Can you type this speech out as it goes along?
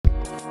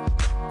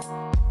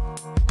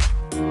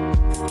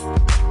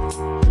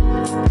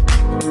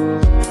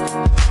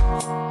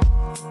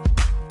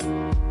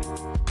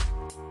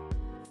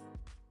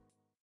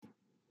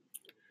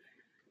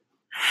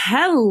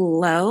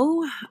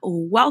Hello,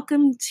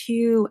 welcome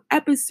to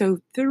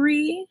episode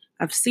 3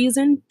 of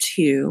season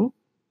 2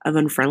 of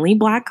Unfriendly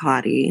Black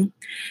Hottie.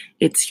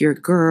 It's your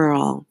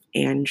girl,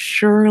 Anne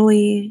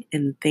Shirley,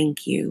 and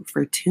thank you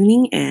for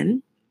tuning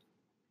in.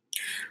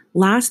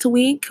 Last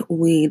week,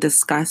 we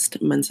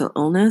discussed mental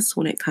illness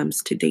when it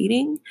comes to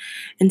dating,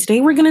 and today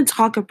we're going to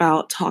talk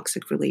about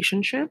toxic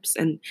relationships.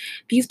 And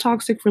these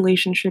toxic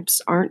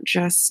relationships aren't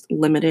just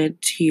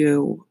limited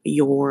to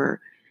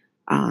your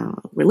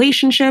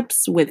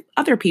relationships with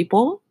other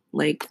people,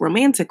 like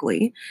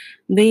romantically,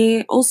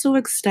 they also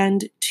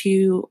extend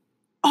to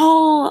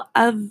all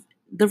of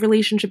the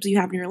relationships you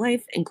have in your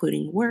life,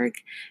 including work,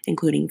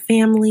 including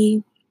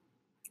family.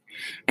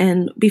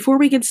 And before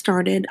we get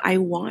started, I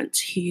want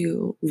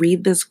to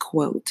read this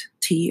quote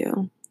to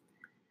you.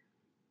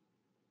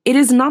 It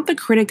is not the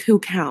critic who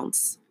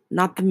counts,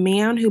 not the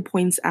man who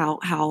points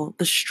out how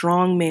the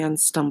strong man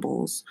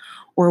stumbles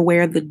or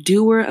where the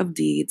doer of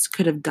deeds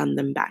could have done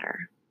them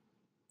better.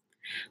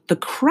 The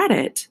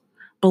credit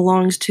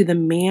belongs to the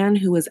man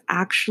who is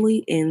actually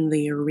in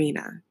the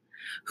arena,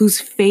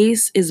 whose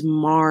face is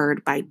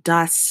marred by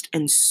dust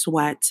and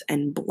sweat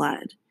and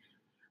blood,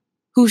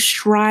 who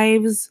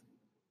strives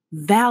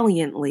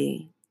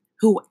valiantly,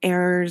 who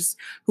errs,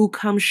 who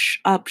comes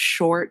up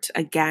short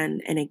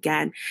again and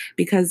again,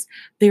 because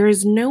there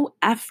is no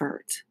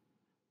effort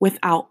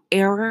without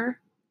error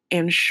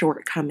and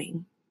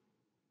shortcoming.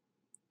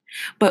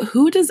 But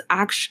who does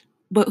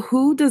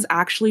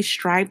actually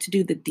strive to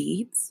do the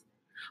deeds?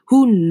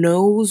 Who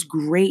knows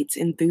great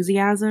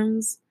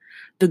enthusiasms,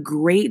 the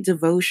great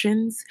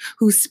devotions,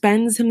 who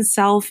spends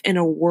himself in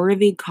a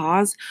worthy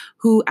cause,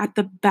 who at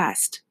the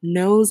best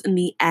knows in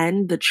the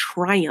end the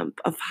triumph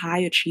of high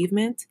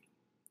achievement,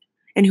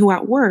 and who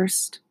at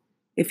worst,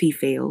 if he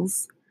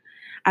fails,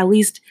 at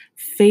least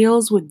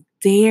fails with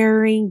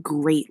daring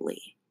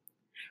greatly,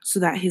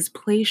 so that his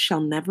place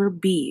shall never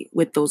be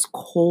with those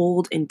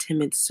cold and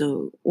timid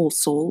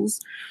souls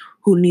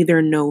who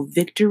neither know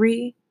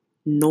victory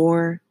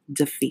nor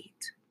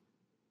defeat.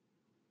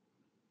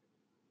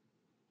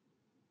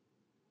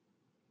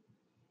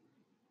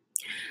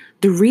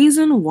 The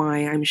reason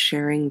why I'm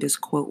sharing this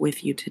quote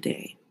with you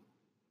today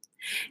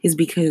is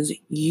because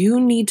you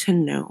need to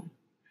know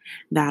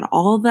that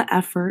all the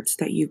efforts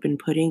that you've been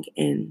putting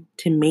in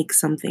to make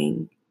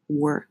something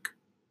work,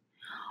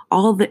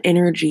 all the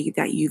energy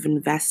that you've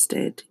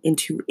invested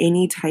into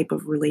any type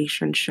of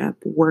relationship,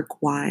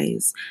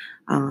 work-wise,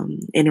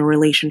 in a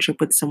relationship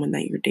with someone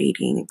that you're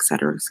dating,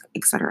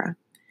 etc.,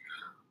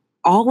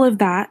 all of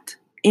that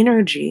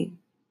energy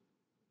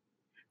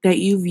that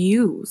you've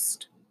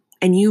used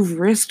and you've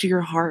risked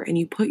your heart and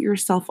you put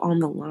yourself on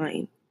the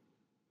line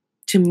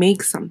to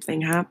make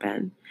something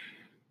happen.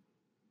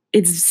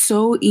 It's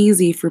so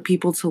easy for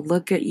people to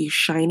look at you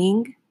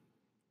shining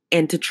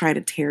and to try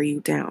to tear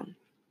you down.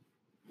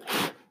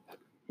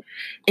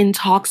 In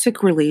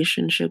toxic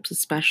relationships,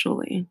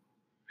 especially,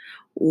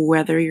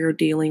 whether you're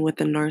dealing with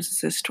a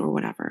narcissist or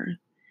whatever,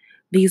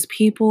 these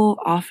people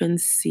often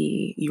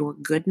see your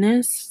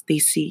goodness. They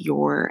see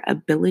your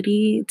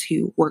ability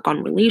to work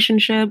on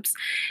relationships.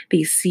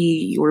 They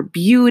see your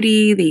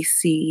beauty. They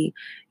see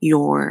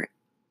your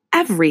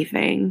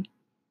everything.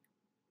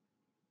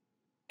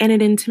 And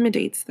it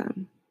intimidates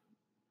them.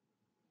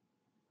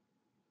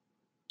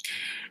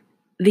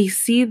 They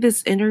see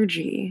this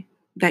energy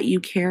that you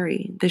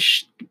carry,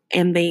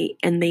 and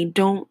they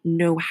don't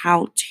know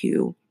how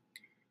to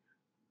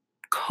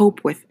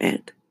cope with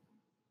it.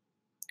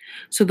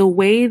 So the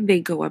way they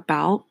go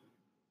about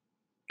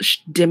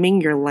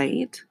dimming your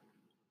light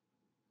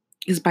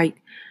is by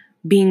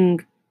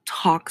being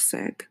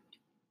toxic.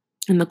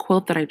 In the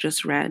quote that I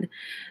just read,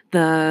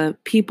 the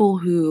people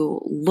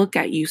who look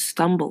at you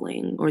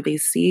stumbling or they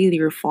see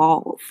your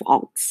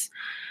faults,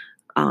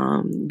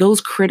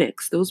 those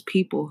critics, those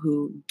people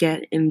who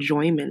get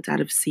enjoyment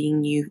out of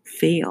seeing you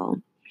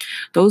fail,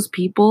 those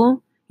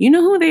people, you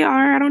know who they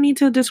are. I don't need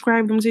to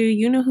describe them to you.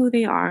 You know who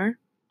they are.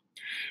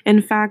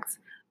 In fact,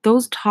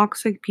 those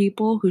toxic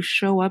people who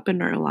show up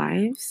in our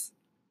lives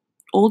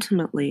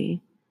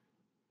ultimately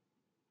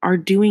are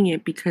doing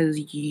it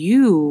because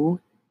you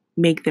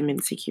make them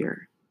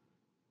insecure.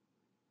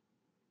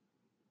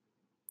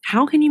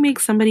 How can you make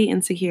somebody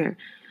insecure?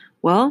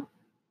 Well,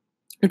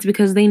 it's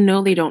because they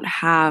know they don't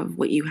have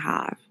what you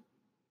have.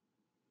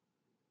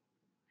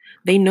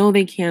 They know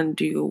they can't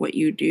do what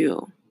you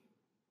do.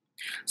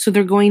 So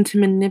they're going to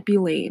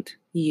manipulate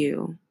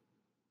you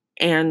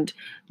and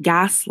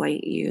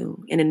gaslight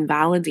you and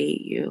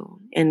invalidate you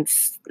and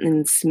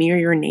smear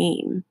your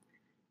name.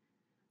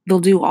 They'll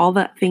do all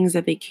the things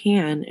that they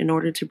can in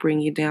order to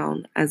bring you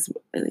down,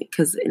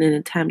 because in an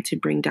attempt to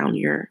bring down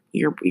your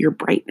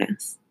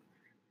brightness.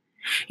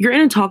 You're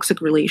in a toxic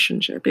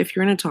relationship. If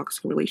you're in a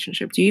toxic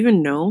relationship, do you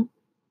even know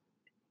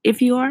if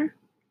you are?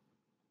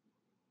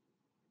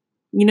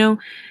 You know,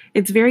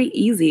 it's very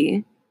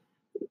easy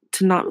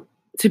to not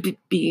to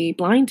be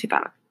blind to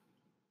that.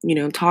 You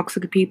know,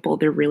 toxic people,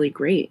 they're really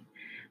great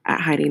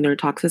at hiding their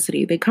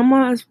toxicity. They come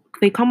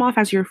off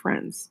as your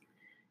friends.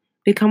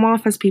 They come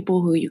off as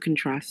people who you can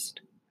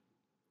trust.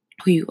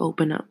 who you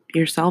open up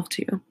yourself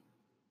to.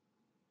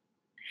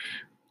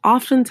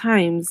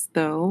 Oftentimes,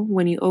 though,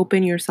 when you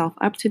open yourself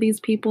up to these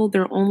people,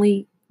 they're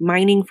only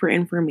mining for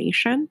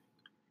information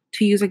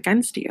to use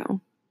against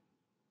you.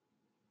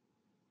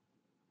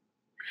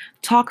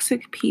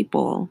 Toxic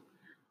people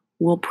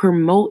will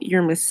promote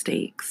your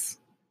mistakes,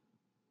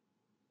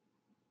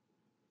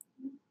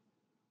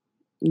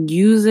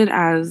 use it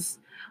as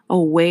a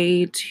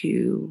way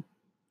to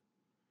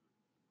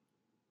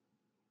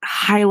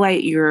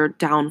highlight your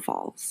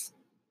downfalls.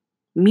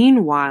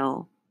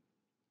 Meanwhile,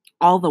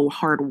 all the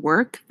hard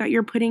work that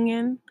you're putting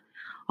in,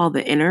 all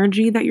the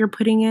energy that you're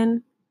putting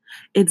in,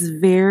 it's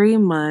very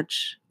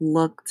much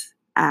looked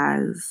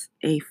as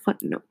a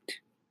footnote.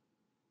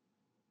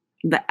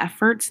 The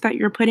efforts that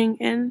you're putting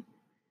in,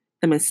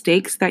 the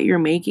mistakes that you're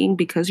making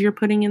because you're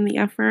putting in the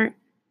effort,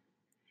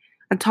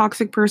 a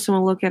toxic person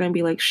will look at it and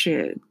be like,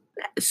 shit,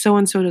 so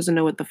and so doesn't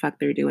know what the fuck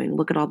they're doing.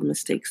 Look at all the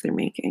mistakes they're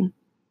making.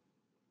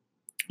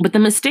 But the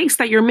mistakes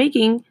that you're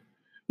making,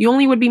 you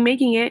only would be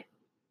making it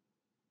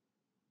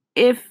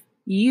if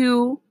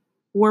you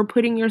were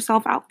putting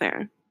yourself out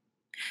there.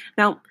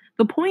 Now,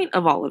 the point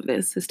of all of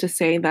this is to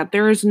say that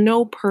there is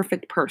no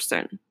perfect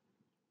person,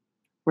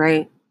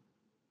 right?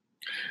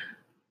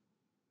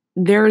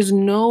 There's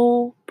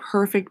no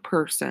perfect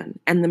person,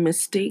 and the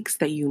mistakes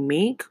that you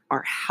make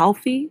are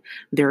healthy,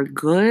 they're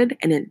good,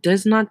 and it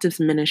does not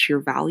diminish your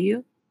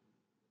value.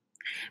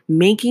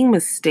 Making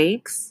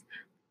mistakes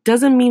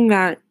doesn't mean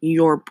that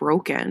you're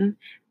broken,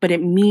 but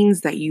it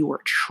means that you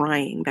are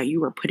trying, that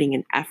you are putting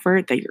in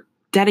effort, that you're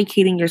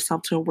dedicating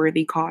yourself to a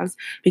worthy cause,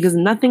 because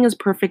nothing is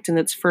perfect in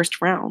its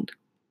first round.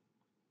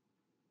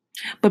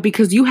 But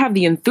because you have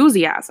the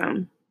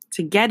enthusiasm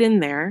to get in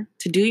there,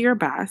 to do your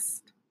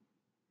best,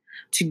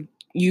 to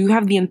you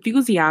have the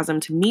enthusiasm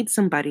to meet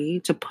somebody,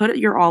 to put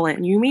your all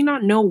in. You may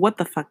not know what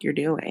the fuck you're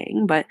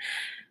doing, but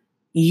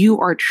you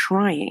are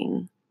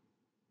trying.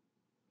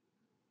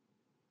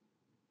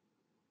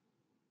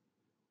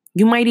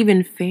 You might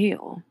even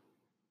fail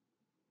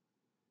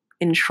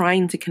in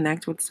trying to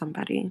connect with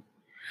somebody.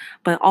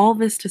 But all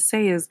this to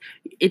say is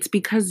it's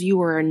because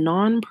you are a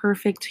non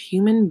perfect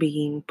human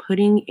being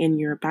putting in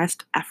your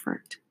best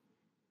effort.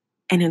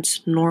 And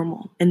it's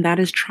normal. And that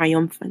is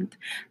triumphant.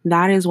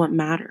 That is what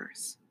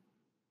matters.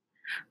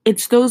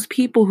 It's those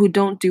people who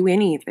don't do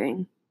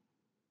anything.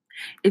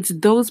 It's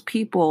those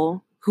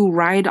people who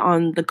ride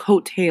on the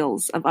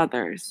coattails of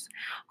others,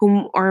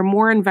 who are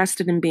more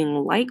invested in being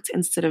liked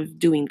instead of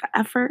doing the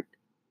effort.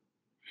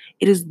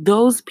 It is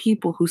those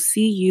people who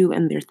see you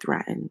and they're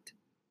threatened.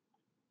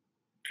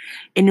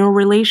 In your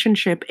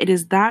relationship, it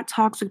is that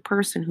toxic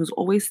person who's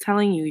always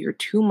telling you you're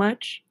too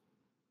much.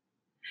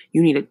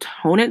 You need to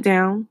tone it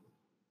down.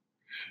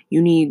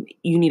 You need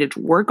to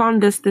work on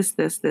this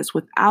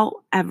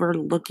without ever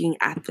looking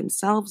at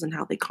themselves and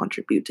how they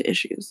contribute to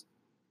issues.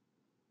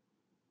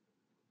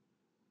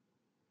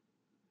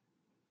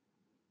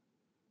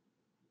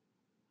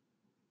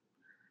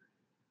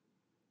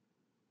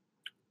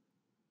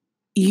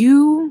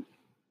 You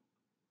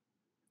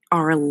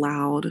are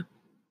allowed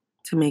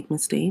to make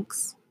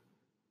mistakes,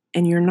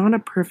 and you're not a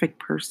perfect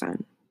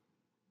person.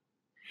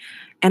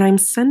 And I'm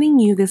sending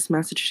you this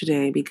message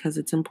today because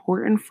it's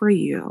important for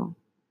you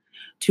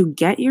to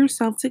get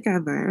yourself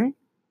together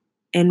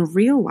and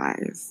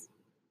realize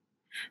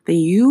that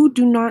you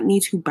do not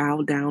need to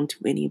bow down to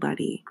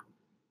anybody.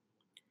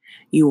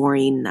 You are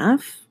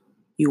enough,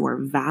 you are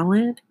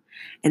valid,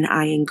 and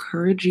I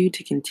encourage you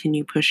to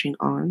continue pushing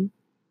on.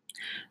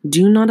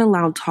 Do not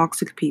allow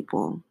toxic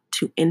people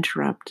to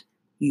interrupt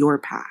your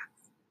path.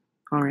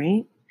 All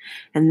right?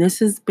 And this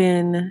has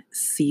been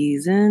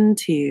season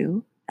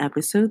 2,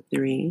 episode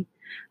 3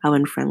 of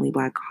Unfriendly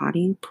Black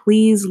Hottie.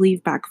 Please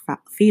leave back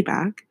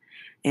feedback.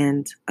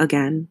 And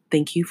again,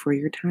 thank you for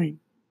your time.